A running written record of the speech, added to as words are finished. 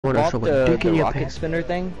bought the rocket spinner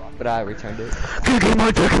thing, but I returned it.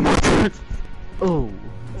 Oh.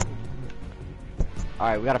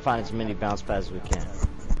 Alright, we gotta find as many bounce pads as we can.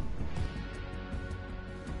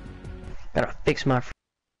 Gotta fix my...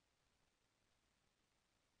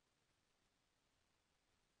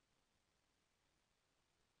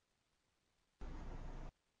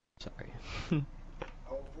 Sorry.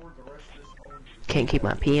 Can't keep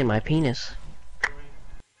my pee in my penis.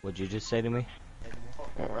 What'd you just say to me?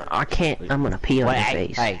 I can't. I'm gonna pee on your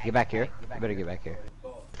face. Hey, get back here. You better get back here.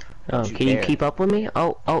 Oh, can you keep up with me?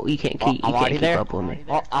 Oh, you can't keep. You can't keep up with me.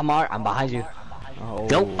 Oh, I'm behind you. Oh,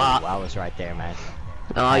 nope. I was right there, man.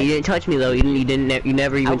 Oh, you didn't touch me though. You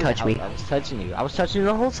never even touched me. I was touching you. I was touching you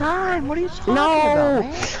the whole time. What are you talking about,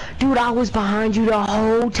 man? Dude, I was behind you the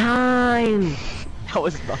whole time. I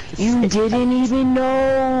was about to say You didn't even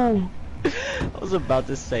know. I was about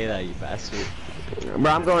to say that, you bastard.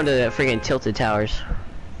 Bro, I'm going to the friggin' Tilted Towers.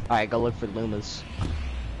 Alright, go look for llamas.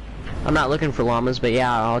 I'm not looking for llamas, but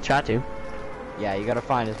yeah, I'll try to. Yeah, you gotta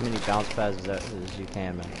find as many bounce pads as you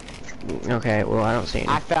can, man. Okay, well, I don't see any.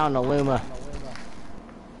 I found a llama.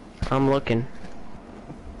 I'm looking.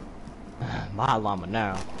 My llama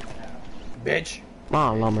now. Bitch. My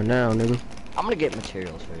llama now, nigga. I'm gonna get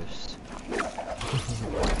materials first.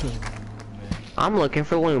 I'm looking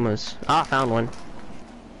for llamas. Oh, I found one.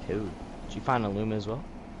 Dude, did you find a llama as well?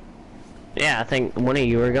 Yeah, I think one of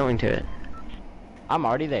you were going to it. I'm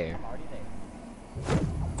already there.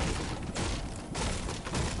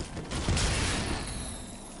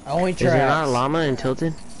 Only traps. Is there not a llama in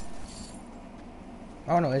Tilted?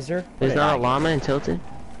 Oh no, is there? There's not a llama in Tilted?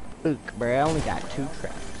 Look, bro, I only got 2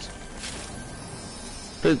 traps.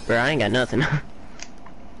 Look, bro, I ain't got nothing.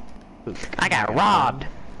 I got robbed.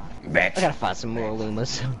 Bitch. I gotta find some more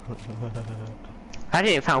llamas. I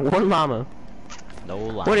didn't find one llama. No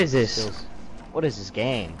llamas. What is this? What is this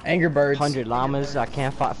game? Angry Birds. 100 llamas, I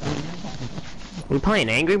can't find. We playing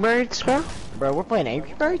Angry Birds, bro? Bro, we're playing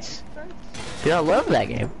Angry Birds? Dude, I love that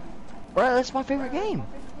game. Bro, that's my favorite game.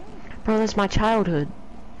 Bro, that's my childhood.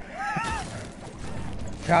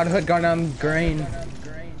 Childhood gone down the drain.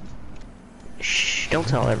 Shh, don't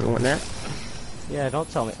tell everyone that. Yeah, don't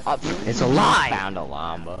tell me. It's a lie. I found a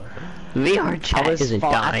llama. VR chat isn't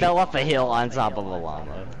dying. I fell off a hill on top of a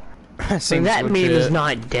llama. So that meme is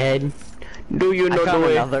not dead. Do you know the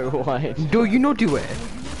way? Another one. Do you know the way?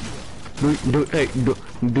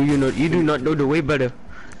 Do you know? You do not know the way, brother.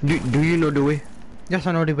 Do you know the way? Yes,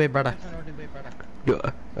 I know the way, brother. Do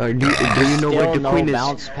you know what the queen is?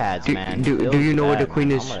 Bounce pads, man. Do you know what the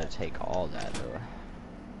queen is? I'm gonna take all that though.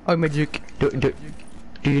 Oh, magic. Do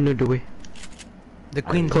you know the way? The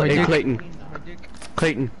queen's Hey, magic.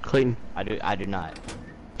 Clayton. I do not.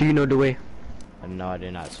 Do you know the way? No, I do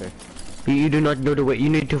not, sir. You do not know the way. You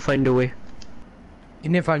need to find the way. You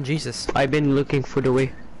need to find Jesus. I've been looking for the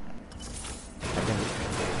way.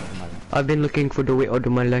 I've been looking for the way all of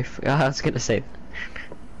my life. I was gonna say.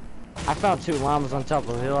 I found 2 llamas on top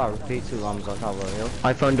of a hill. I repeat, 2 llamas on top of a hill.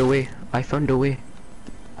 I found the way. I found the way.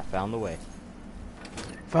 I found the way.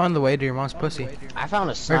 Found the way to your mom's pussy. I found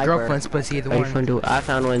a Or sniper. girlfriend's pussy, either one. I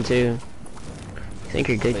found one too. I think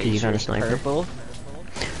you're good because you found a sniper. Purple?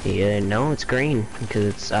 Yeah, no, it's green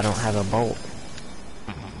because I don't have a bolt.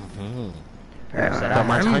 But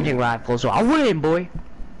my hunting rifle, so I win, boy.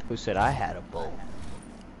 Who said I had a bolt?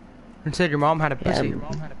 And said your mom had a pussy.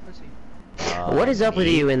 What is up with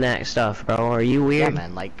you in that stuff, bro? Are you weird? Yeah,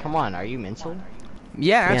 man. Like, come on. Are you mental?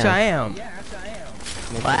 Yeah, actually I am.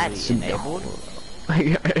 That's enabled.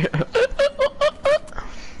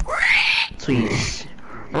 Sweet.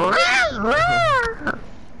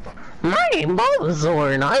 My name's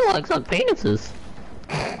Bulbasaur and I like suck penises.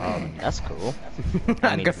 That's cool.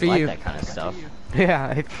 Good for you. you. Like that kind of stuff.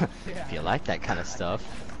 Yeah. If you like that kind of stuff.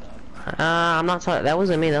 I'm not sorry. That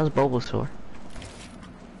wasn't me. That was Bulbasaur.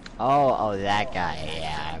 Oh, that guy.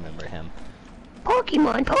 Yeah, I remember him.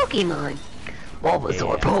 Pokemon.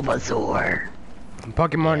 Bulbasaur, Bulbasaur.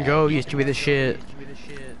 Pokemon Go used to be the shit.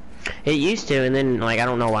 It used to, and then, like, I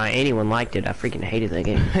don't know why anyone liked it. I freaking hated that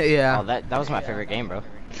game. Yeah. Oh, that was my favorite game, bro.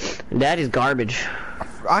 That is garbage.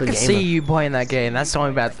 I can see you playing that game. That's the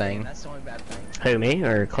only bad thing. Who, me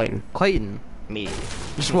or Clayton? Clayton. Me.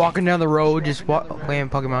 Just walking down the road, just playing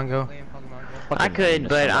Pokemon Go. I could,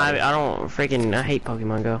 but I don't freaking, I hate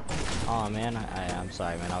Pokemon Go. Oh man, I'm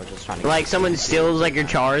sorry, man. I was just trying to. Like someone steals like your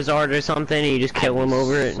Charizard or something, and you just kill them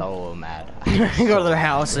over it. So mad. You go to their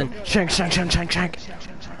house and shank. Hey,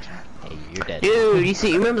 you're dead. Dude,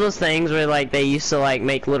 you remember those things where like they used to like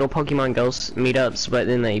make little Pokemon Ghost meetups, but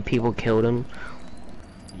then people killed them?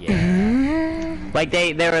 Yeah. Like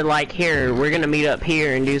they were like, here, we're gonna meet up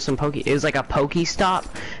here and do some it was like a Pokestop.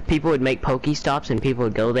 People would make Pokestops and people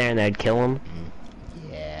would go there and they'd kill them.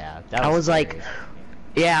 Yeah, I was like,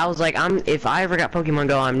 yeah, I was like, if I ever got Pokemon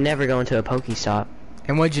Go, I'm never going to a Pokestop.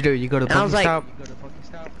 And what'd you do? You go to I was like,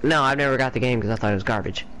 Pokestop? no, I've never got the game because I thought it was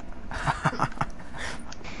garbage.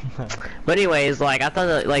 But anyways, like I thought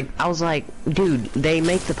that, like I was like, dude, they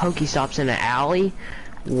make the Pokestops in an alley.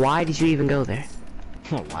 Why did you even go there?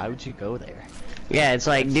 Why would you go there? Yeah, it's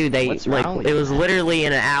like, dude, they like it was literally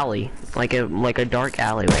in an alley, like a dark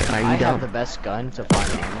alleyway. Are you I dumb? have the best gun to find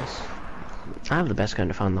llamas. I have the best gun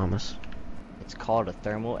to find llamas. It's called a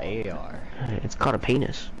thermal AR. It's called a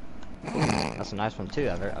penis. That's a nice one too.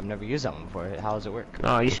 I've never used that one before. How does it work?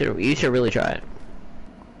 Oh, you should really try it.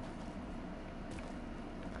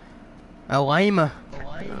 A llama.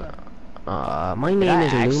 My name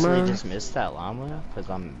is Did I Luma. actually just missed that llama because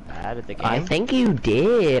I'm bad at the game? I think you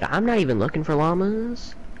did. I'm not even looking for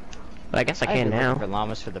llamas. But I guess I I've can been now. looking for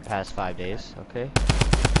llamas for the past 5 days. Okay.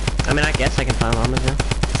 I mean, I guess I can find llamas now.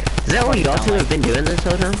 Is that what you also have been doing this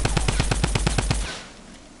whole time?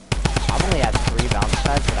 I've only had 3 bounce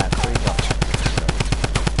pads, but I have 3 bounce pads.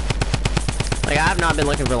 Like, I have not been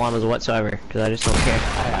looking for llamas whatsoever, because I just don't care.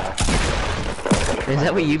 Is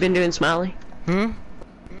that what you've been doing, Smiley? Hmm?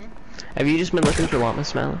 Have you just been looking for llamas,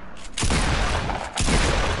 Smiley?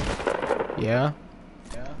 Yeah.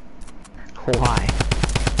 Why?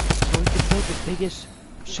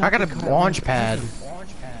 I got a launch pad.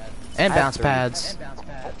 And bounce pads.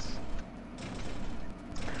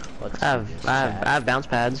 Let's I have bounce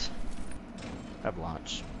pads. I have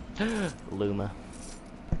launch. Luma.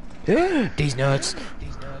 These nuts.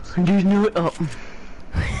 Dude, knew it. Oh.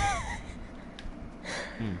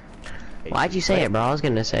 Why'd you say it, bro? I was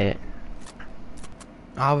gonna say it.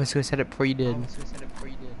 I was gonna set it before you did.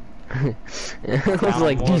 I was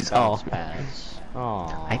like, these all.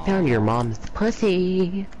 Aww. I found your mom's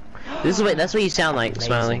pussy. This is what that's what you sound like,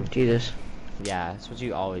 Smiley. Jesus. Yeah, that's what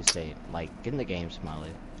you always say. Like, get in the game,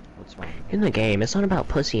 Smiley. What's wrong? In the game, it's not about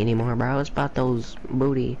pussy anymore, bro. It's about those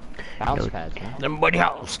booty. Bounce pads, man. Them booty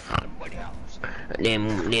holes.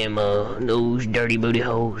 Them, those dirty booty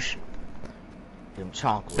hoes. Them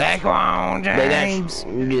chocolates. Back on, James.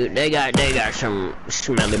 Dude, they got some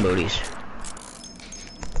smelly booties.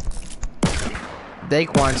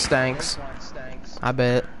 Daquan stinks. I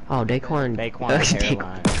bet. Oh, Daquan.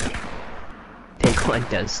 Daquan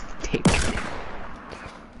does stink.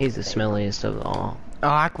 He's the smelliest of all.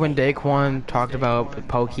 I like when Daquan talked about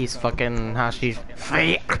Pokey's fucking how she's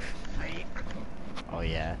fake. Oh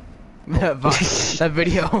yeah. That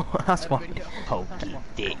video. That's funny. Pokey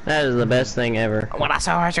dick. That is the best thing ever. When I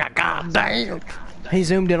saw her, she got goddamn. He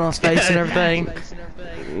zoomed in on his face and everything.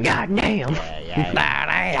 Goddamn.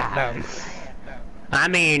 Yeah. I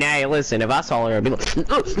mean, hey, listen, if I saw her, I'd be like,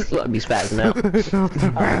 I'd be spazzing out.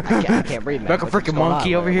 I can't breathe, man. Like a What's freaking going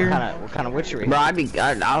monkey on? over here. What kind of witchery? Bro, I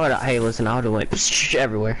would, hey, listen, I would've went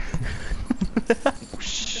everywhere.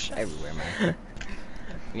 Everywhere, man.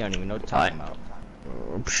 You don't even know what you're talking about.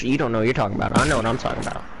 You don't know what you're talking about. I know what I'm talking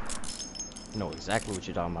about. You know exactly what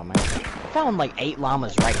you're talking about, man. I found like 8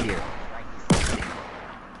 llamas right here.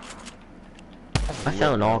 I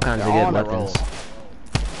found all kinds of good weapons.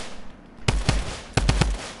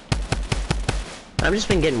 I've just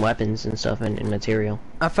been getting weapons and stuff and material.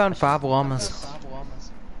 I found 5 llamas.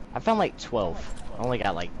 I found like 12. I only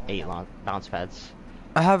got like 8 bounce pads.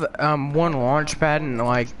 I have 1 launch pad and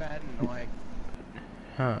like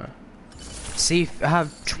See, I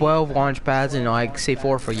have 12 launch pads and like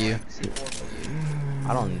C4 for you.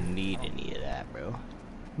 I don't need any of that, bro.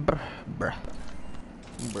 Bruh.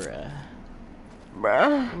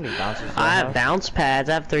 How many bounces do I have bounce pads.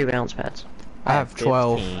 I have 3 bounce pads. I have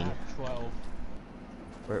 12. 15.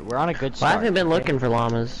 We're on a good Well, start. I haven't been looking for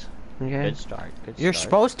llamas. Okay. Good start. Good You're start.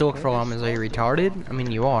 supposed to look for llamas. Are you retarded? I mean,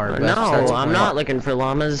 you are. But No, that's I'm not looking for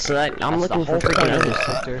llamas. I'm That's looking the for whole point freaking of this,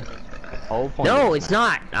 others. sister. Whole point of No, this, it's man.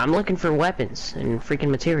 not. I'm looking for weapons and freaking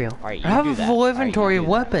material. Alright, you I have do a that. full Alright, you inventory do of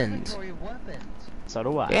that. weapons. So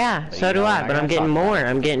do I. Yeah, But so you do know, I, we're but not I'm gonna getting talk more. about it.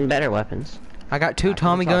 I'm getting better weapons. I got 2 Not gonna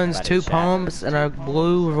Tommy talk guns, about 2 it, Shaq. pumps, and a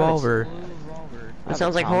blue revolver. That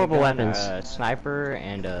sounds like horrible weapons. Sniper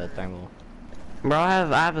and a thermal. Bro, I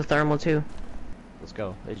have a thermal too. Let's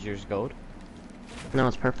go. Is yours gold? No,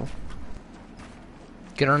 it's purple.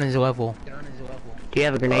 Get on his level. Do you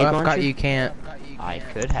have a grenade I launcher? forgot you can't. I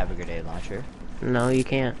could have a grenade launcher. No, you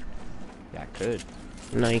can't. Yeah, I could.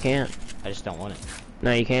 No, you can't. I just don't want it.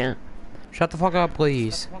 No, you can't. Shut the fuck up,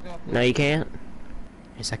 please. No, you can't.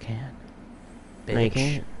 Yes, I can. No, you Bitch.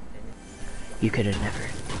 can't. You could have never.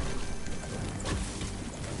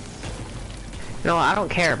 No, I don't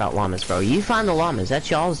care about llamas, bro. You find the llamas. That's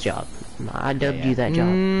y'all's job. I dubbed you that job.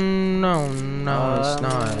 No, it's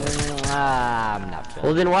not. I'm not feeling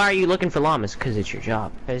Well, then why are you looking for llamas? Because it's your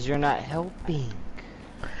job. because you're not helping.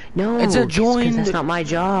 No, It's a 'cause joined- that's not my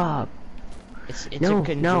job. It's No, a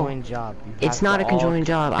conjoined job. You It's have not to a conjoined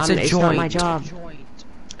job. It's It's a not my joint. job.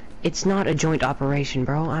 It's not a joint operation,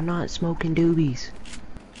 bro. I'm not smoking doobies.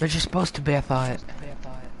 They're just supposed to be, I thought.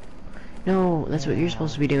 No, that's what you're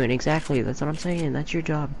supposed to be doing. Exactly. That's what I'm saying. That's your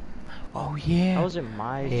job. Oh yeah. That wasn't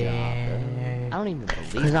my job. Yeah. I don't even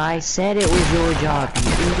believe Because it. I said it was your job,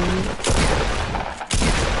 you idiot.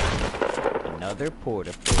 Another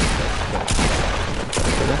porta.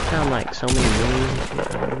 That sound like so many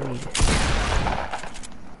names.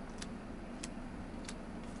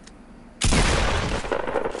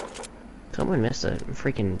 Someone missed a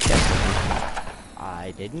freaking chest.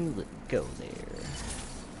 I didn't go there.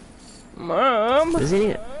 Mom. Is I'm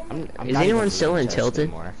Is not anyone even still doing in chess Tilted?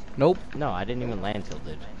 anymore. Nope. No, I didn't even land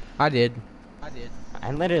tilted. I did.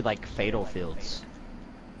 I landed like Fatal Fields.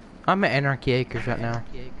 I'm at Anarchy Acres right now.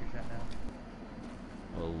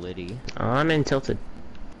 Oh, Liddy. Oh, I'm in Tilted.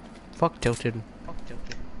 Fuck Tilted.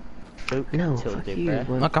 No, Tilted, fuck you. bruh.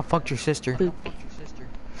 Boy. Like I fucked your sister. Boop.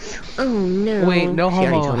 Oh no. Wait, no She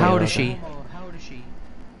already homo. told me How old about is she?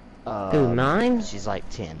 Who, mine? She's like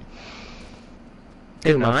 10.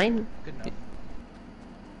 Who, mine?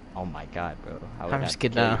 Oh my god, bro. I would I'm have just to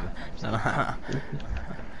kidding. kill No.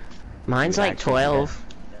 Mine's You like actually 12.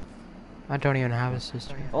 I don't even have a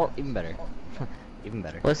sister. Oh, even better. Even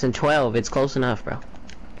better. Listen, 12. It's close enough, bro.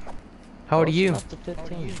 How old are Close you? enough to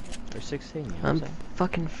 15 or 16, you know I'm what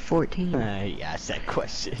fucking 14. you asked that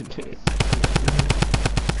question.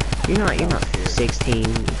 You're not 16,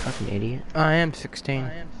 you fucking idiot. I am 16.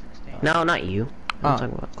 No, not you. I'm Oh.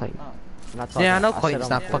 talking about Clayton. I'm not talking- Yeah, I know said Clayton's I'm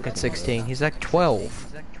not fucking 14, 16. He's like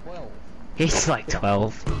 12. He's like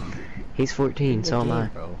 12. He's 14, so am I.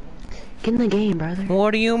 bro. Get in the game, brother.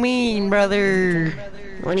 What do you mean, brother?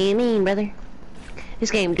 What do you mean, brother?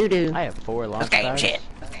 This game doo-doo. I have 4 launch This game pads. shit.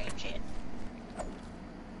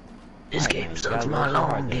 This Alright, game man, sucks you my gotta work long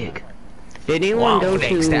hard then. dick. Did anyone go Long dick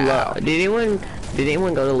to style. did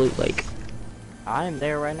anyone go to Loot Lake? I am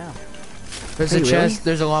there right now. There's Hey, a really? chest.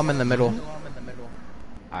 There's a llama in the middle.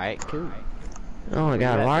 Alright, cool. Oh my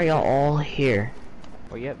god, Yeah, why are y'all all here?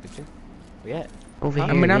 Where you at, Victor? Where you at? Over I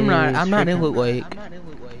here. I mean, I'm getting not in freaking- Loot Lake.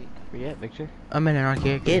 Where you at, Victor? I'm in Anarchy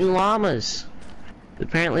Acres. Getting llamas.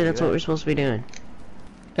 Apparently that's what we're supposed to be doing.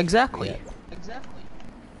 Exactly. Yeah.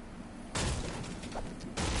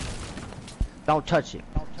 Don't touch it.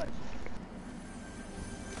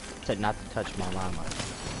 Said not to touch my llama.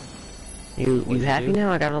 You What'd you happy do?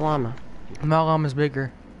 now? I got a llama. My llama's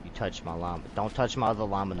bigger. You touch my llama. Don't touch my other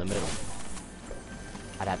llama in the middle.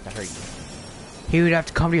 I'd have to hurt you. He would have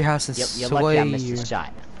to come to your house and Yep, you're lucky I sway missed you. the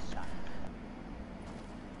shot.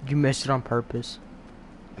 You missed it on purpose.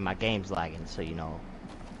 And my game's lagging, so you know.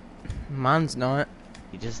 Mine's not.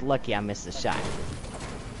 You're just lucky I missed the shot.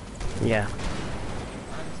 Yeah.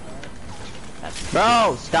 That's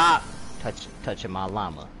Bro, stop. touching my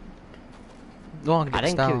llama. Long I dick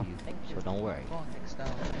didn't style. kill you, so don't worry.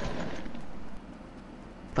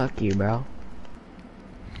 Fuck you, bro.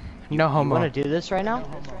 No You homo. wanna do this right now?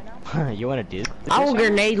 You wanna do this? I will right now?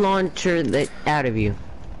 grenade launcher that out of you.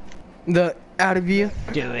 The out of you.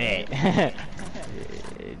 Do it.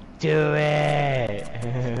 Do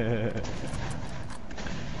it.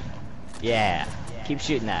 Yeah. Keep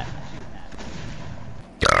shooting that.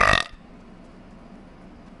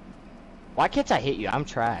 Why can't I hit you? I'm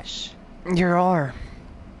trash. You are.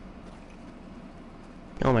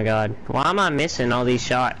 Oh my god. Why am I missing all these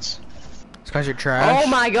shots? It's because you're trash. Oh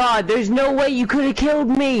my god, there's no way you could have killed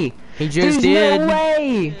me! He just There's did. no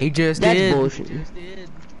way! He just That's did. bullshit.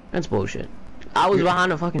 That's bullshit. I was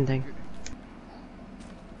behind a fucking thing.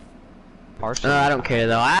 Partially. I don't care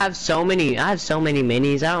though. I have so many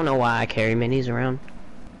minis. I don't know why I carry minis around.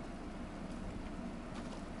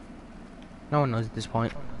 No one knows at this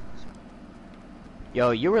point.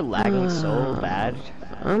 Yo, you were lagging so bad.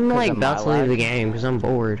 I'm 'Cause like of my about to leave lag. the game because I'm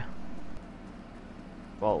bored.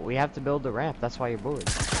 Well, we have to build the ramp. That's why you're bored.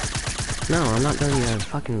 No, I'm not building a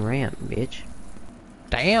fucking ramp, bitch.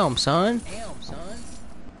 Damn, son.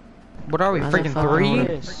 What are we, Why the freaking fuck 3? would-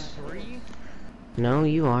 Yes. No,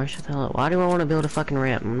 you are. Shut the hell up. Why do I want to build a fucking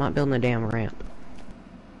ramp? I'm not building a damn ramp.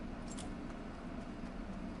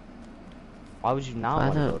 Why would you not Why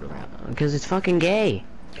want to the? build a ramp? Because it's fucking gay.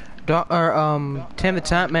 Tim the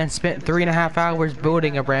Tank Man spent 3.5 hours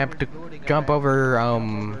building a ramp to jump over,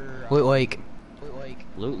 Loot Lake.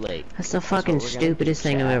 Loot Lake. That's the what fucking we're gonna stupidest do,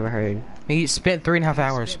 thing I've chat. ever heard. He spent 3.5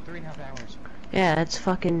 hours. Yeah, that's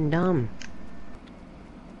fucking dumb.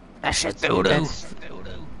 That shit doo-doo.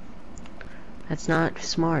 That's not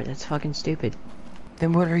smart. That's fucking stupid.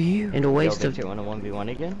 Then what are you? And a waste of. You want a 1v1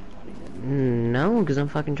 again? No, because I'm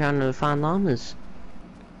fucking trying to find llamas.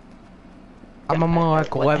 I'm a more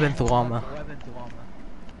like 11th llama.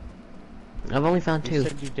 I've only found You 2.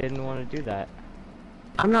 said you didn't want to do that.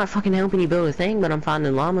 I'm not fucking helping you build a thing, but I'm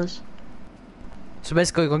finding llamas. So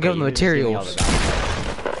basically, we're gonna give them the You just give me all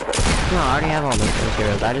materials. No, I already have all those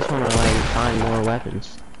materials. I just want to like find more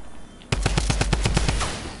weapons.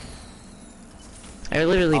 I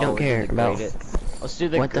literally don't care about. Let's do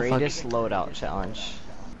the what the fuck- greatest loadout challenge.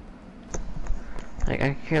 Like,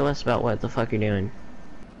 I care less about what the fuck you're doing.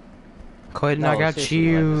 Clayton, No, I got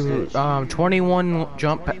seriously, you let's do 21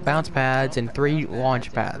 bounce pads and 3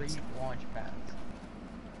 launch pads.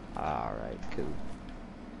 Alright, cool.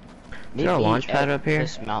 Is there a launch pad up here?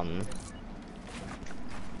 This mountain.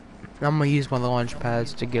 I'm gonna use one of the launch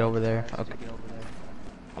pads to get over there. Okay.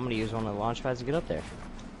 I'm gonna use one of the launch pads to get up there.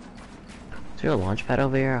 Is there a launch pad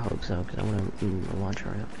over here? I hope so, because I want to launch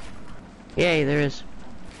right up. Yay, there is.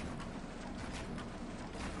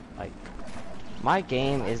 Like, my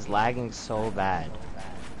game is lagging so bad.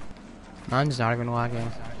 Mine's not even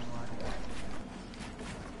lagging.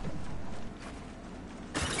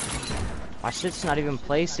 My shit's not even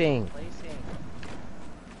placing.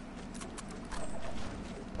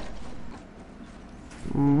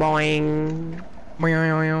 Boing.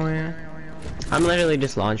 I'm literally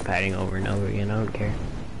just launch padding over and over again. I don't care.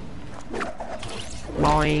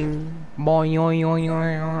 Boing.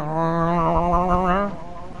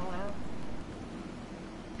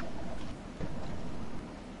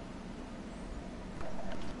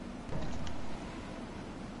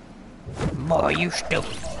 Boy, you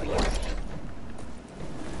stupid.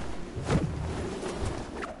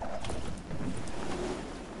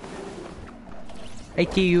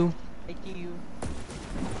 Thank you.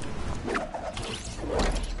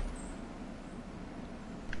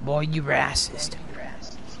 Boy, you racist.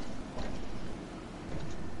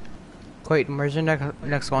 Clayton, where's your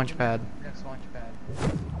next launch pad?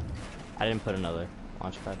 I didn't put another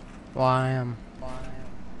launch pad. Well, I am.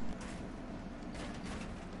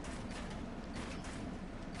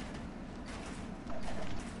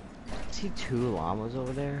 See 2 llamas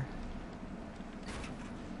over there?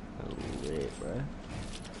 Oh, lit, bruh.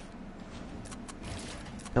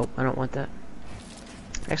 Nope, I don't want that.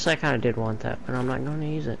 Actually, I kind of did want that, but I'm not going to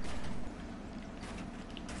use it.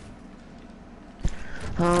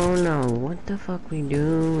 Oh no, what the fuck we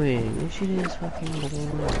doing? This shit is fucking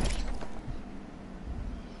boring.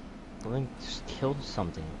 Well, then just kill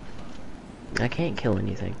something. I can't kill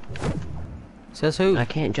anything. Says who? I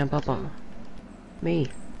can't jump up on... Me.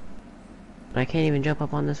 I can't even jump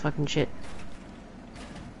up on this fucking shit.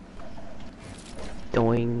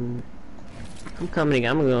 Doing. I'm coming.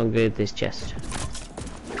 I'm gonna get this chest.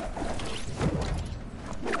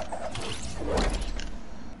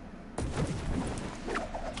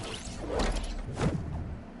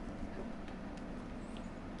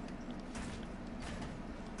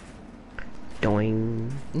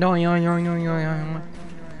 Doing. No.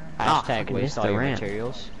 Hashtag fucking waste missed all the your ramp.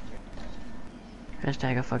 materials.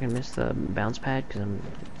 Hashtag I fucking missed the bounce pad because I'm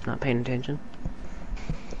not paying attention.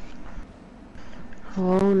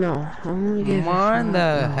 Oh no, I'm gonna give Why in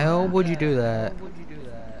the hell would you do that?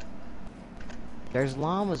 There's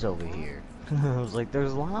llamas over here. I was like,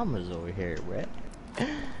 there's llamas over here, Brett.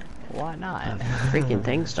 Why not? freaking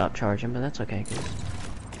thing stopped charging, but that's okay. Cause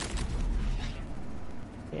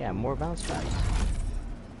Yeah, more bounce pads.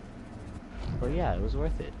 But yeah, it was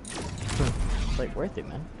worth it. It's like worth it,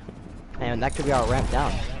 man. And that could be our ramp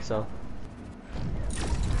down, so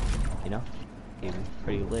you know, even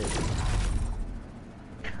pretty lit.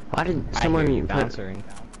 why did I hear someone you put bouncing.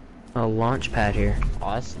 a launch pad here?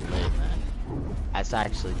 Oh, that's lit, man. That's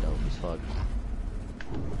actually dope as fuck.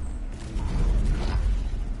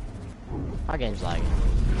 My game's lagging.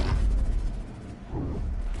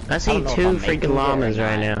 I see don't know if 2 I'm making freaking it or llamas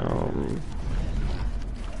right not. now.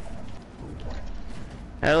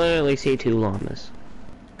 I literally see 2 llamas.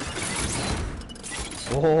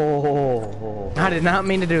 Oh, I did not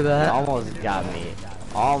mean to do that. almost got me.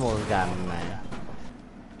 Almost got me, man.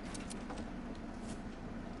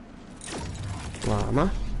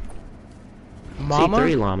 Llama? Mama? See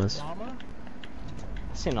 3 llamas. I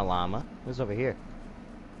seen a llama. It was over here.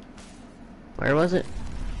 Where was it?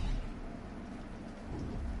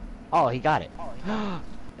 Oh, he got it.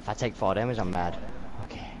 If I take fall damage, I'm mad.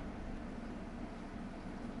 Okay.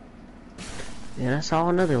 And I saw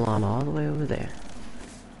another llama all the way over there.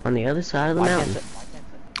 On the other side of the Why mountain. can't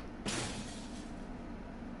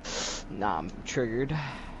Nah, I'm triggered.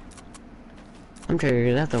 I'm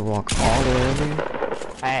triggered. I have to walk all the way over here.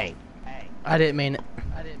 Hey, I didn't mean it.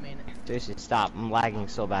 seriously, stop. I'm lagging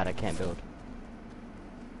so bad I can't build.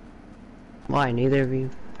 Why? Neither of you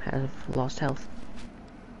have lost health.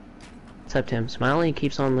 Except him. Smiley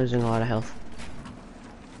keeps on losing a lot of health.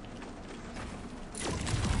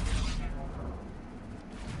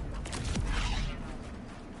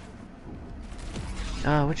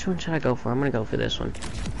 Which one should I go for? I'm gonna go for this one.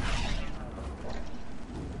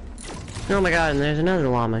 Oh my god, and there's another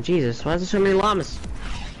llama. Jesus, why is there so many llamas?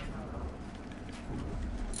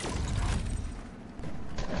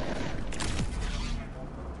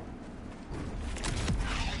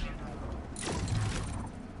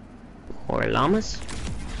 Or llamas?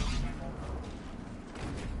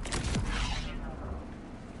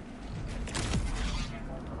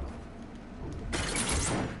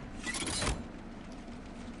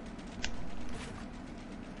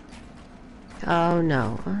 Oh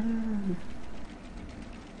no.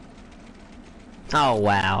 Oh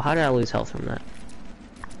wow, how did I lose health from that?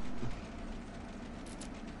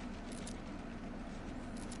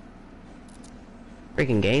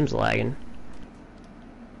 Freaking game's lagging.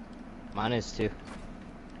 Mine is too.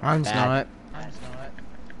 Mine's Bad. not.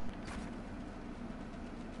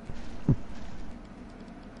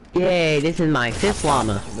 Yay, this is my 5th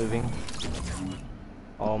llama. Keep moving.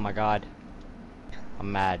 Oh my god.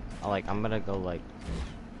 I'm mad. I'm gonna go like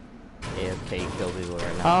AFK kill people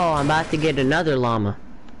right now. Oh, I'm about to get another llama.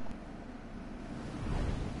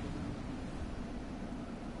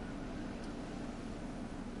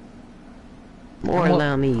 More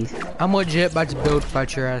llamies. I'm legit about to build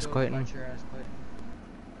fight your ass, Clayton.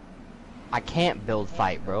 I can't build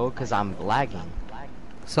fight, bro, cause I'm lagging.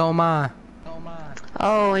 So am I.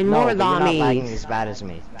 Oh, and No, more but you're not lagging llamies. as bad as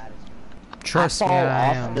me. Trust I me, fall I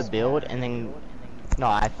off am. the build and then no,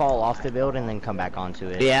 I fall off the build and then come back onto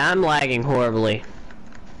it. Yeah, I'm lagging horribly.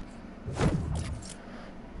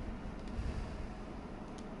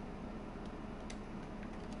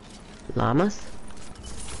 Llamas?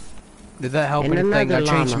 Did that help And anything? I another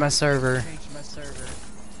changed llama. my server.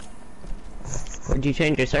 What'd you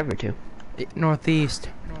change your server to? Northeast.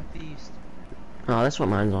 Oh, that's what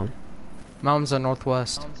mine's on. Mom's on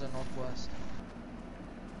northwest.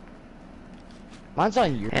 Mine's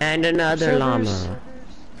on your And another servers? llama.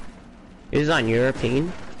 Is on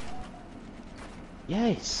European?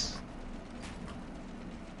 Yes.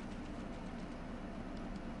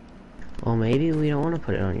 Well, maybe we don't want to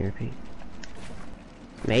put it on European.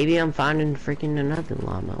 Maybe I'm finding freaking another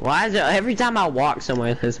llama. Why is it every time I walk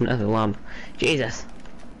somewhere there's another llama? Jesus.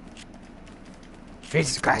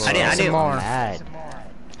 Jesus Christ, I didn't- some more. Mad.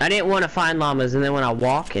 I didn't want to find llamas, and then when I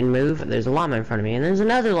walk and move, there's a llama in front of me, and there's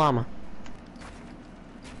another llama.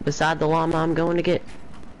 Beside the llama I'm going to get.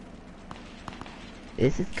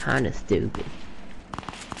 This is kind of stupid.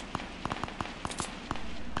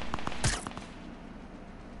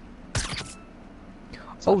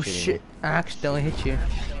 Oh Stop shooting shit, me. I accidentally hit you.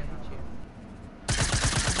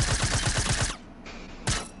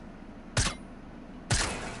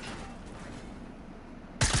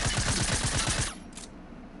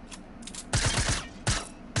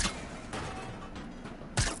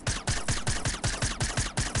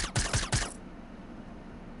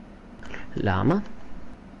 Llama.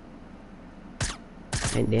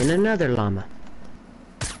 And then another llama.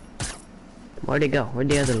 Where'd it go? Where'd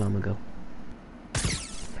the other llama go?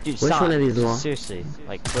 Dude, Which stop. one of these long? Seriously,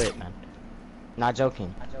 like quit, man. Not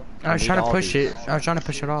joking. I was We trying need to all push these. it. I was trying to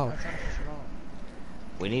push it off.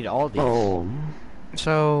 We need all these. Oh.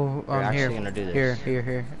 So, We're actually here. gonna do this.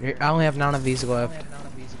 Here. I only have 9 of these left.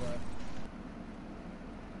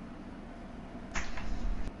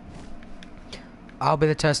 I'll be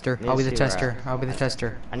the tester. Need I'll to be the see where tester. I'll be the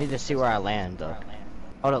tester. I need to see where I land, though.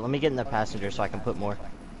 Hold up, let me get in the passenger so I can put more.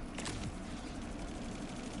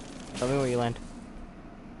 Tell me where you land.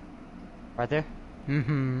 Right there?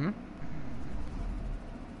 Mm-hmm.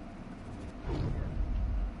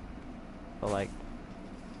 But like...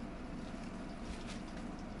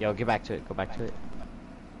 Yo, get back to it. Go back to it.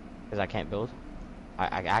 Because I can't build. I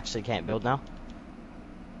actually can't build now.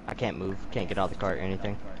 I can't move. Can't get out of the cart or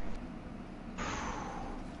anything.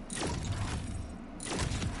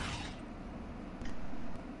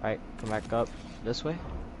 Alright, come back up this way.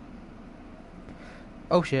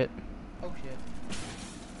 Oh shit.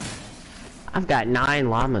 I've got 9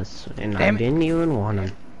 llamas, and I Damn it. didn't even want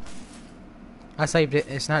them. I saved it.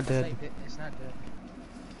 It's not dead.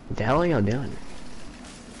 What the hell are y'all doing?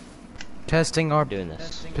 Testing our Doing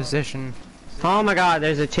this. position. Oh my god,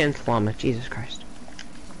 there's a 10th llama. Jesus Christ.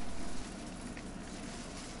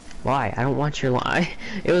 Why? I don't want your llama.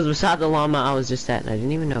 It was beside the llama I was just at, and I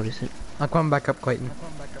didn't even notice it. I'm coming back up, Clayton.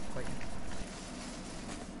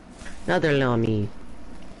 Another llama.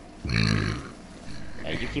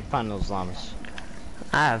 Hey, you keep finding those llamas.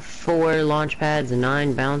 I have 4 launch pads,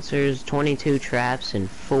 9 bouncers, 22 traps, and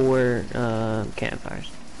 4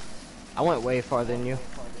 campfires. I went way farther than you.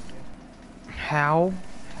 How?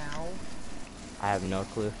 I have no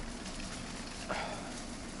clue.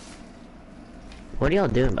 What are y'all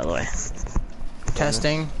doing, by the way?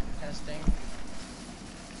 Testing.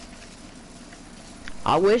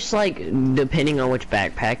 I wish, like, depending on which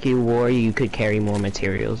backpack you wore, you could carry more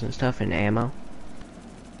materials and stuff and ammo.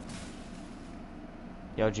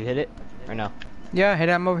 Yo, did you hit it? Or no? Yeah, hit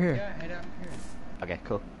him over here. Okay,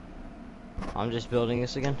 cool. I'm just building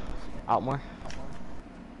this again. Out more.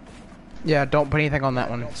 Yeah, don't put anything on that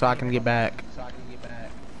one so I can get back.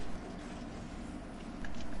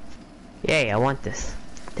 Yay, I want this.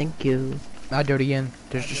 Thank you. I'll do it again,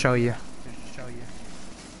 just to show you.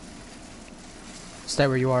 Stay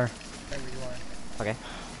where you are. Okay.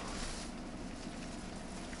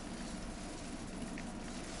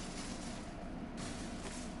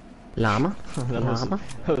 Llama?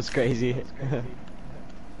 That was crazy.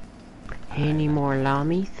 Any more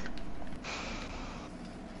llamas?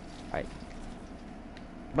 Alright.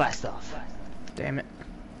 Blast off. Damn it.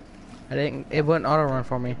 It wouldn't auto run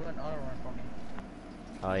for me.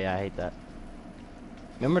 Oh yeah, I hate that.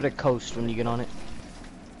 Remember the coast when you get on it?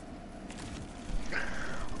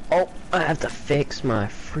 Oh, I have to fix my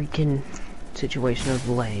freaking situation of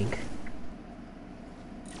leg.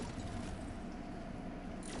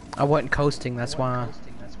 I wasn't coasting, that's why.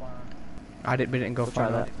 We didn't go far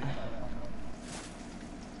Try that. enough.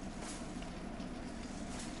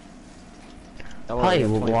 Probably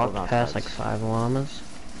walked past like 5 llamas.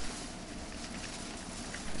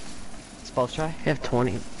 Supposed to try? You have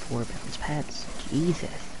 24 bounce pads. Jesus.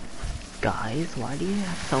 Guys, why do you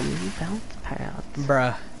have so many bounce pads?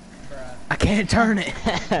 Bruh. I can't turn it.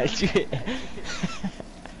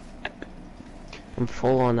 I'm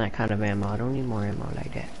full on that kind of ammo. I don't need more ammo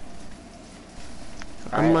like that.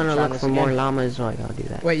 I'm Alright, gonna try look this for more again. llamas while y'all do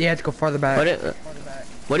that. Wait, you have to go farther back.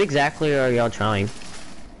 What exactly are y'all trying?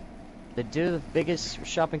 They do the biggest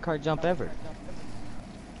shopping cart jump ever.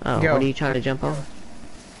 Oh, Go. what are you trying to jump over?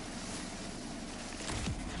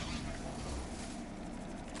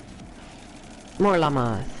 More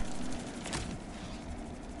llamas.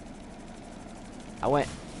 I went.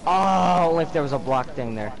 Oh, only if there was a block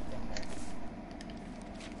thing there.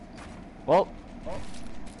 Well.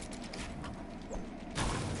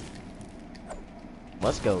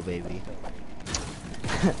 Let's go, baby.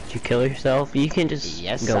 Did you kill yourself? You can just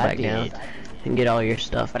Yes, go I back down did. and get all your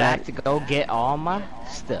stuff But I back. have to go get all my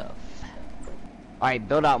stuff. Alright,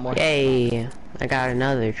 build out more. Yay! I got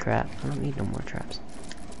another trap. I don't need no more traps.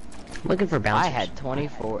 I'm looking for bouncers. I had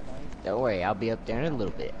 24. Don't worry, I'll be up there in a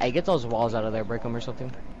little bit. Hey, get those walls out of there, break them or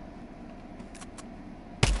something.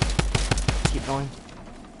 Keep going.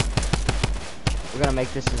 We're gonna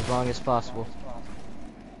make this as long as possible.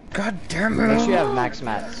 God damn it. Make sure you have max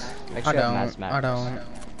mats. Make sure you have max mats. I don't.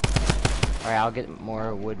 Alright, I'll get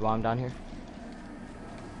more wood while I'm down here.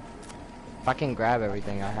 If I can grab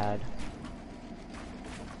everything I had.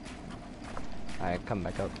 Alright, come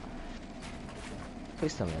back up.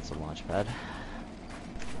 Please tell me that's a launch pad.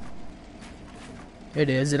 It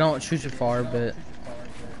is. It don't shoot you far, but.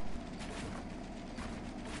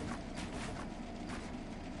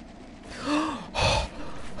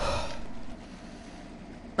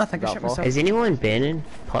 I think I shot Doubtful. myself. Has anyone been in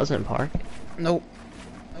Pleasant Park? Nope.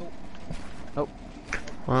 Nope.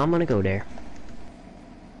 Well, I'm gonna go there.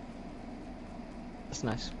 That's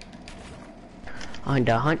nice. On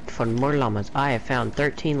the hunt for more llamas. I have found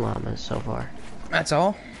 13 llamas so far. That's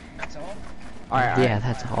all? Alright, Yeah,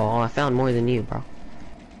 that's all. I found more than you, bro.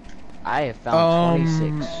 I have found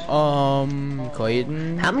 26.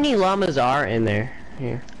 Clayton. How many llamas are in there?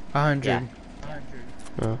 Here. 100. Yeah.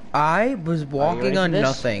 Oh. I was ready walking for on this?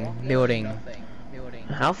 nothing, building.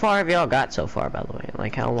 How far have y'all got so far, by the way?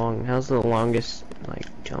 Like, how long? How's the longest, like,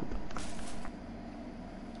 jump?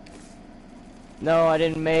 No, I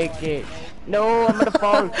didn't make it. No, I'm gonna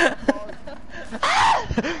fall.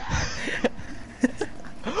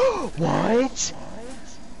 What?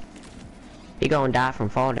 He gonna die from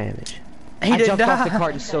fall damage. He I didn't jumped off the die.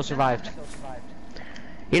 cart and still survived.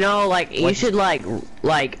 You know, like, you What? should,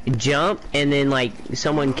 like, jump and then, like,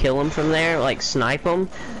 someone kill him from there, like, snipe him,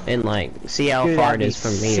 and, like, see how Dude, far it that'd is be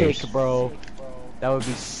from sick, meters. bro. That would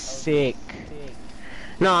be sick.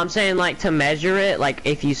 No, I'm saying, like, to measure it, like,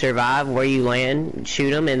 if you survive where you land,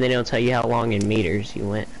 shoot him, and then it'll tell you how long in meters you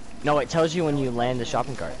went. No, it tells you when you land the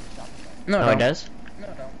shopping cart. No, Oh, it does?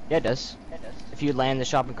 Yeah, it does. If you land the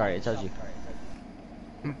shopping cart, it tells you.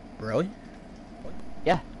 Really?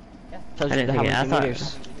 Yeah. Tells I you didn't how think many I thought.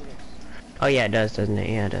 meters. Oh yeah, it does, doesn't it?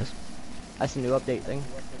 Yeah, it does. That's a new update thing.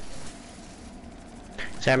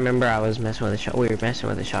 So I remember I was messing with we were messing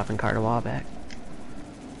with a shopping cart a while back.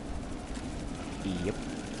 Yep.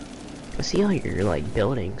 I see all your like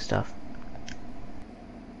building stuff.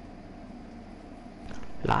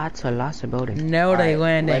 Lots of building. No, they Alright,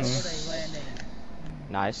 landing.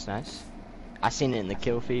 Nice, nice. I seen it in the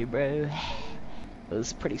kill feed, bro. It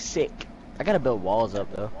was pretty sick. I gotta build walls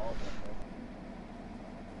up though.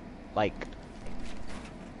 Like,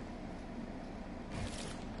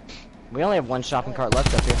 we only have one shopping cart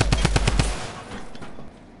left up here.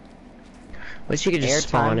 Wish you could just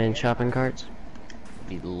spawn in shopping carts.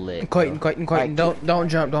 Be lit. Clayton, bro. Clayton, Alright, don't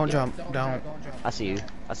jump, don't jump, don't. I see you.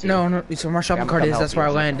 I see No, you. no, it's where my shopping I'm cart gonna is, help that's where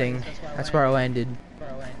you. I'm landing. That's where I landed.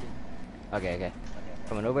 Okay, okay.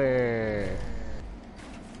 Coming over.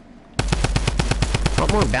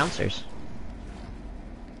 What more bouncers?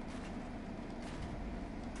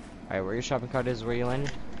 Alright, where your shopping cart is, where you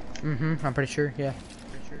landed? I'm pretty sure, yeah.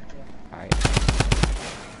 Alright.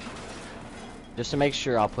 Just to make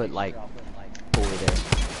sure, I'll put like 4 there.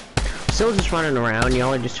 Still just running around,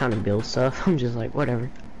 y'all are just trying to build stuff. I'm just like, whatever.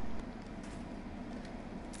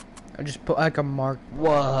 I just put like a mark.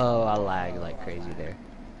 Whoa, I lag like crazy there.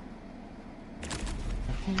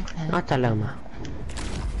 Not the llama.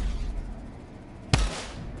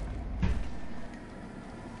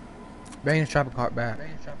 Bring the shopping cart back.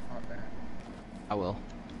 I will.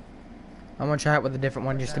 I'm gonna try it with a different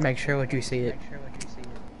one just to make sure that you see it.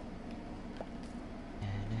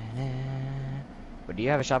 But do you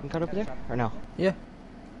have a shopping cart over there, or no? Yeah.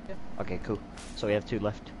 Okay, cool. So we have 2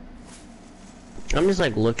 left. I'm just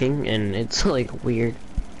like looking and it's like weird.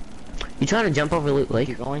 You trying to jump over Loot Lake?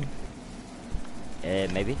 Keep going.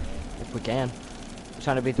 Maybe. If we can. We're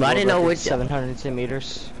trying to beat the But I world didn't know record, which- 710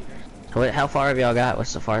 meters. How far have y'all got?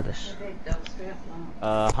 What's the farthest?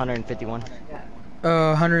 151.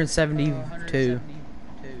 172.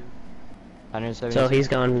 170. So he's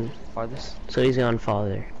gone. farthest. So he's gone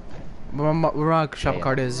farther. Where my shopping Yeah.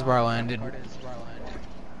 cart is where I landed.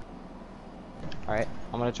 Alright,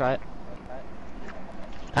 I'm gonna try it.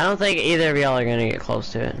 I don't think either of y'all are gonna get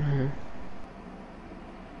close to it.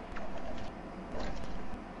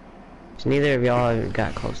 So neither of y'all have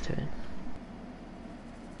got close to it.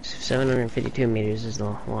 752 meters is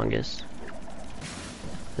the longest.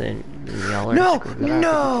 Then y'all are No! screwed.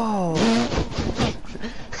 No!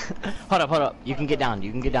 Hold up. You can get down.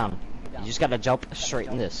 You just gotta jump straight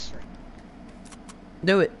in this.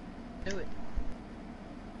 Do it.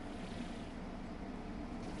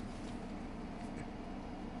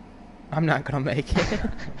 I'm not gonna make it.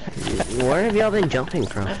 Where have y'all been jumping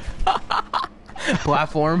from?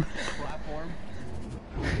 Platform.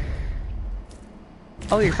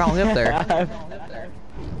 Oh, you're finally up there.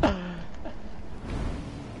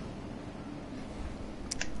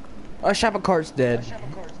 Our shopping cart's dead.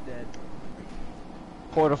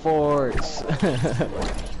 Porta forts.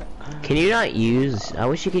 Can you not use? I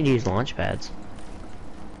wish you could use launch pads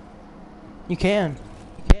You can.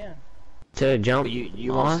 to jump.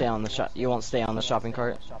 You won't stay on the You won't stay on the shopping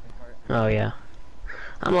cart. Oh yeah,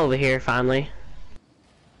 I'm over here finally.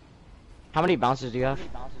 How many bounces do you have?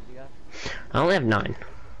 I only have 9.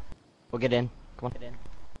 We'll get in. Come on.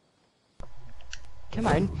 Come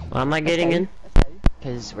on. Why am I getting in?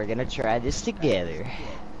 Cause we're gonna try this together.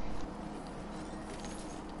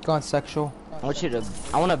 Gone sexual. I want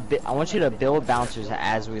you to build bouncers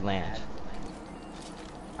as we land.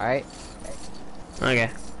 Alright? Okay.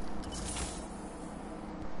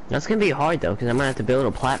 That's gonna be hard though, because I'm gonna have to build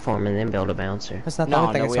a platform and then build a bouncer. That's not the No,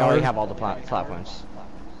 only thing no, it's we already hard. have all the platforms.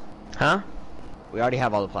 Huh? We already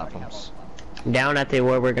have all the platforms. Down at the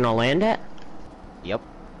where we're gonna land at? Yep.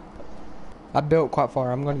 I built quite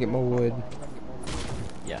far. I'm gonna get more wood.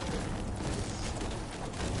 Yeah.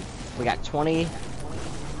 We got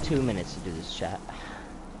 22 minutes to do this, chat.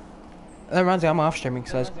 That reminds me, I'm off streaming,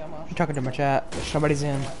 so I'm talking to my chat. Nobody's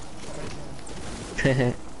in.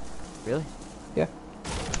 Really? Yeah.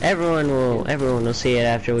 Everyone will see it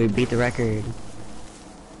after we beat the record.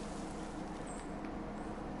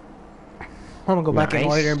 I'm gonna go back in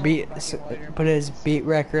Nice. later and put his beat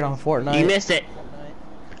record on Fortnite. You missed it.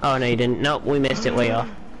 Oh no, you didn't. Nope, we missed it way off.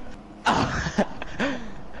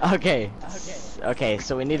 Okay. Okay,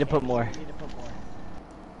 so we need to put more.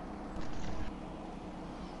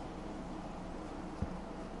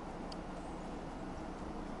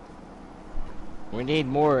 We need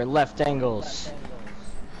more left angles.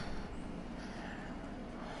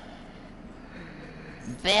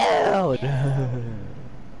 Build!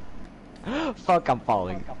 Fuck, I'm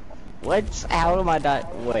falling. What? How am I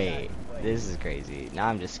not? Wait, this is crazy. Now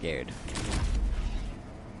I'm just scared.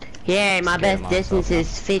 Yeah, my Scared best distance myself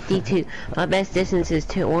is 52. My best distance is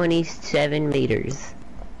 27 meters.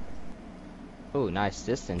 Oh, nice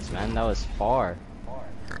distance, man. That was far.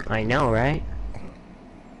 I know, right?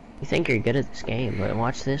 You think you're good at this game, but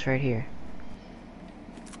watch this right here.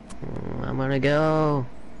 I'm gonna go.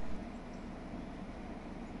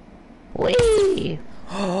 Whee!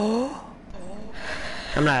 I'm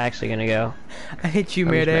not actually gonna go. I hit you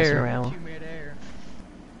I'm just messing midair. around.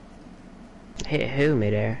 Hit who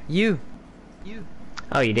midair? You.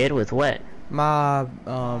 Oh, you did with what? My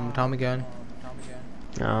Tommy gun.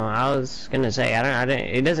 No, I was gonna say I didn't.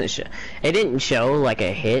 It doesn't show. It didn't show like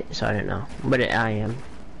a hit, so I didn't know. But I am.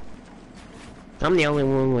 I'm the only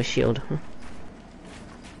one with shield.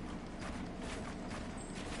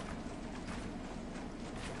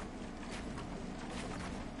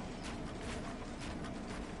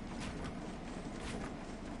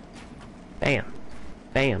 Bam,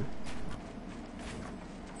 bam.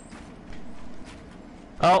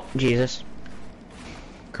 Oh, Jesus.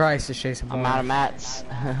 Christ is chasing. I'm out of mats.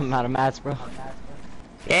 I'm out of mats, bro.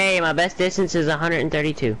 Yay, my best distance is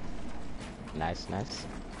 132. Nice, nice.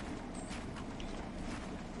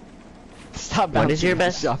 Stop. What is your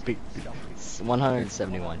best? Shopping.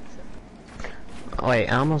 171. Oh, wait,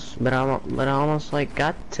 I almost like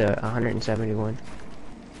got to 171.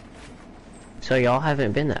 So y'all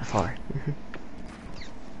haven't been that far.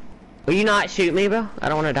 Will you not shoot me, bro? I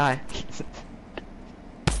don't want to die.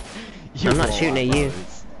 I'm not shooting at you.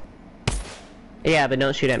 Yeah, but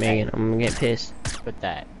don't shoot at me again. I'm gonna get pissed. With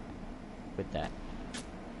that.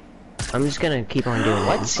 I'm just gonna keep on doing it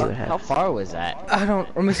and see what How happens. far was that? I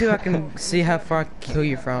don't. Let me see if I can see how far I can kill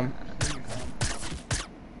you from.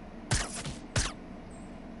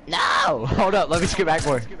 No! Hold up, let me scoot back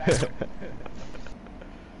more.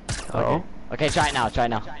 Oh, Okay, try it now,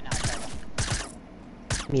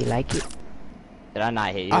 me like it? Did I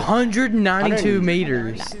not hit you? 192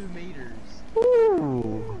 meters.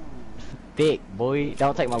 Ooh. Thick, boy.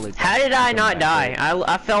 Don't take my loot. How did I not die?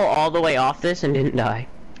 I fell all the way off this and didn't die.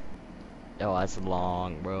 Oh, that's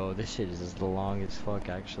long, bro. This shit is just long as fuck,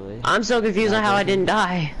 actually. I'm so confused on how I didn't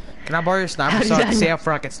die. Can I borrow your sniper How so I did can I see not- how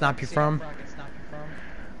far I can snipe you from?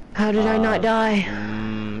 How did I not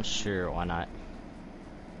die? Sure, why not?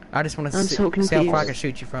 I just want to I'm see, so see how far I confused. can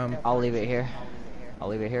shoot you from. I'll leave it here. No,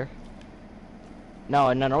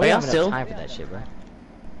 we y'all don't have still- enough time for that shit, bro.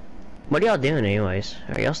 What are y'all doing anyways?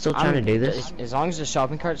 Are y'all still trying to do this? As long as the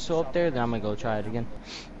shopping cart's still up there, then I'm gonna go try it again.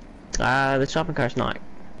 The shopping cart's not.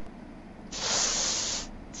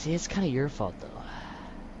 See, it's kind of your fault, though.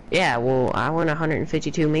 Yeah, well, I went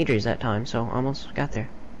 152 meters that time, so almost got there.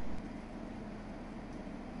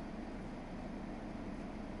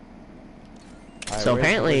 So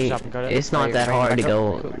apparently, it's not that hard to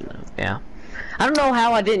go. Yeah. I don't know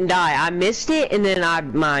how I didn't die. I missed it, and then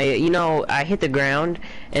I hit the ground,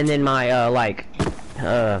 and then my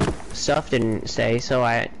stuff didn't stay, so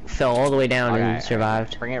I fell all the way down and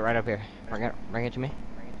survived. Bring it right up here. Bring it to me.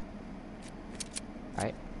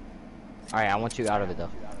 Alright, I want you out of it though.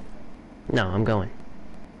 No, I'm going.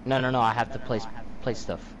 No, I have to place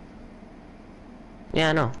stuff.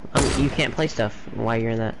 Yeah, I know. You can't play stuff while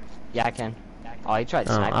you're in that. Yeah, I can. Oh, he tried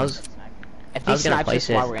Oh, sniping. I was If I he was gonna snipes place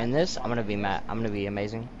us while it. we're in this, I'm gonna be mad. I'm gonna be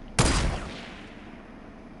amazing. I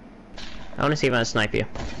want to see if I can snipe you.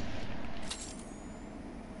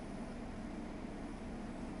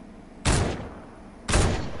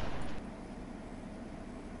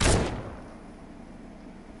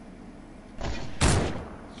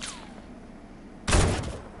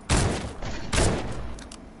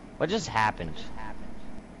 What just happened?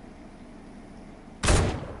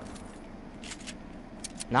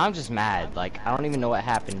 Now I'm just mad. Like, I don't even know what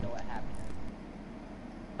happened.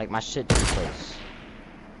 Like, my shit took place.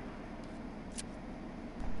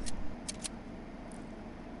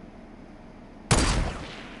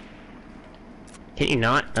 Can you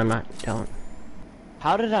not? I'm not. Don't.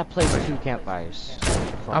 How did I place 2 campfires?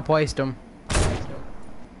 I placed them.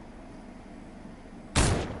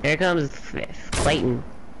 Here comes Clayton.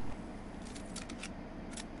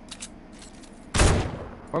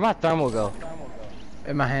 Where'd my thermal go?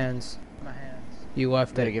 In my hands. You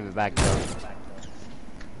left Better it. give it back though.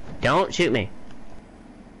 Don't shoot me.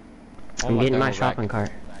 I I'm want getting my thermal back. shopping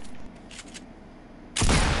cart.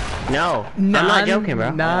 No, I'm not joking,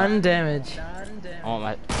 bro. Non-damage. I want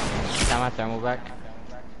my. Got my thermal back.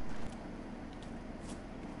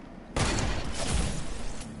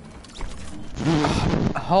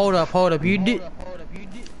 Hold up. You did.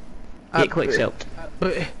 Get quick soaked.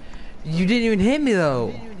 But you didn't even hit me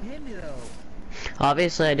though.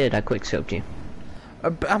 Obviously I did. I quick scoped you.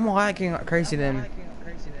 I'm lagging like crazy then.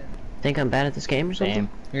 Think I'm bad at this game or something?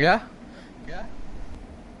 Yeah?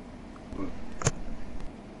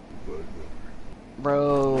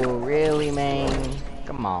 Bro, really, man?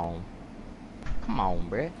 Come on. Come on,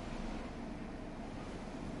 bruh.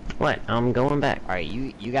 What? I'm going back. Alright,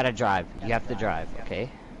 you gotta drive. You have to drive, okay?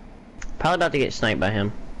 Probably about to get sniped by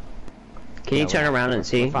him. Can you turn around and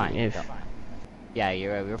see? We're fine. If Yeah,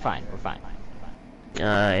 we're fine. We're fine.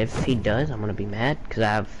 if he does, I'm gonna be mad because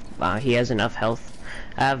I have he has enough health.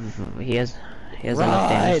 He has enough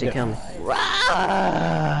damage to kill me.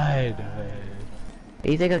 Ride. What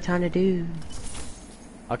do you think I'm trying to do?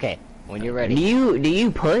 Okay, when you're ready. Do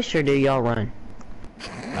you push or do y'all run?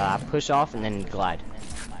 Push off and then glide.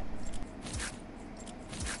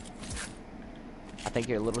 I think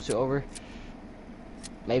you're a little too over.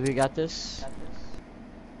 Maybe we got this.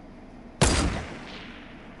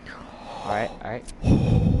 Alright.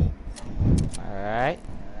 Alright,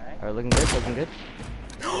 looking good, looking good.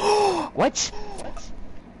 What?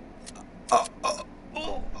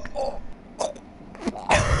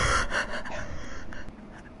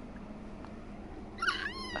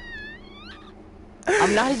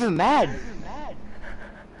 I'm not even mad.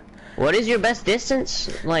 What is your best distance?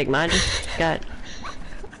 Like mine just got.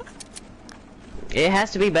 It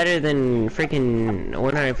has to be better than freaking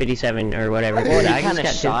 157 or whatever. Well, he kind of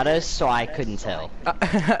shot us, so I couldn't tell.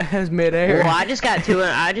 That was midair. Well, I just got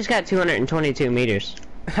 222 meters.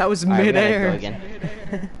 That was midair. Go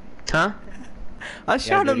again. Huh? I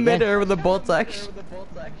shot him midair with a bolt action.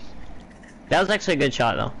 That was actually a good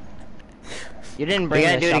shot though. You didn't bring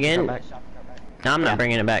gotta the do it shopping again? cart back? No, I'm not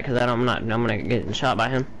bringing it back because I'm gonna get shot by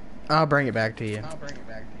him. I'll bring it back to you.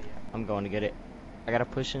 I'm going to get it. I gotta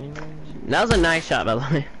push anyway. That was a nice shot, by the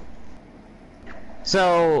way.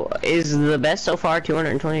 So, is the best so far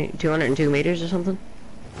 202 meters or something?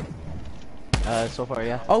 So far,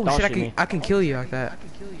 yeah. Oh Don't shit! shoot I can kill you like that.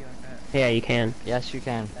 Yeah, you can. Yes, you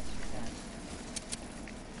can.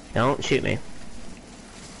 Don't shoot me.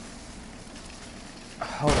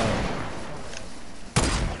 Hold on.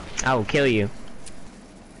 I will kill you.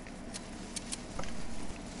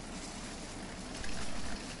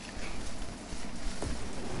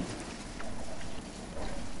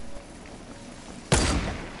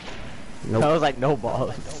 Nope. That was like no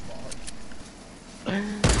balls. You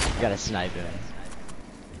gotta snipe him.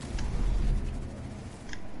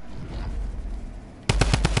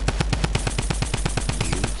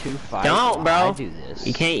 You two fight. Don't, bro. I do this.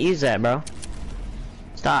 You can't use that, bro.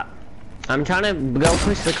 Stop. I'm trying to go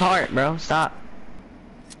push the cart, bro. Stop.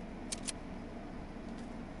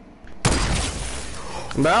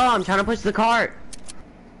 Bro, I'm trying to push the cart.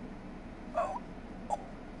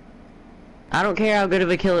 I don't care how good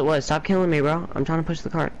of a kill it was. Stop killing me, bro. I'm trying to push the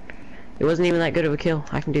cart. It wasn't even that good of a kill.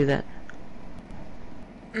 I can do that.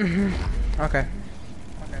 Okay.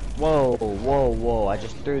 Whoa, whoa, whoa. I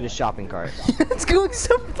just threw the shopping cart. It's going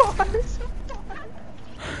so far.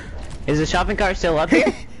 Is the shopping cart still up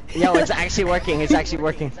here? Yo, it's actually working. It's actually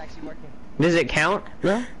working. Does it count?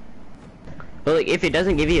 No? Well, like, if it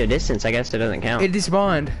doesn't give you a distance, I guess it doesn't count. It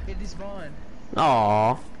despawned.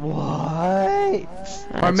 Aww.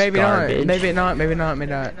 What? Or maybe garbage. not. Maybe not. Maybe not.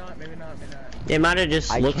 Maybe not. It might have just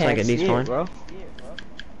looked like a despawn. bro.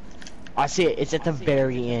 I see it. It's at the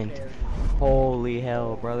very end. Holy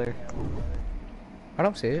hell, brother. I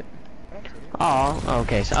don't see it. Oh,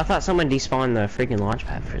 okay. So I thought someone despawned the freaking launch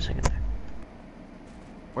pad for a second there.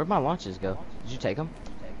 Where'd my launches go? Did you take them?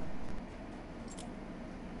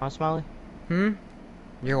 Huh, Smiley?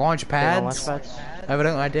 Your launch Take my pads? launch pads?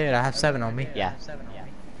 Evidently I did. I have 7 on me. Yeah.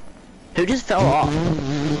 Who just fell off?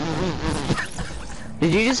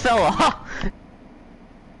 Did you just fell off?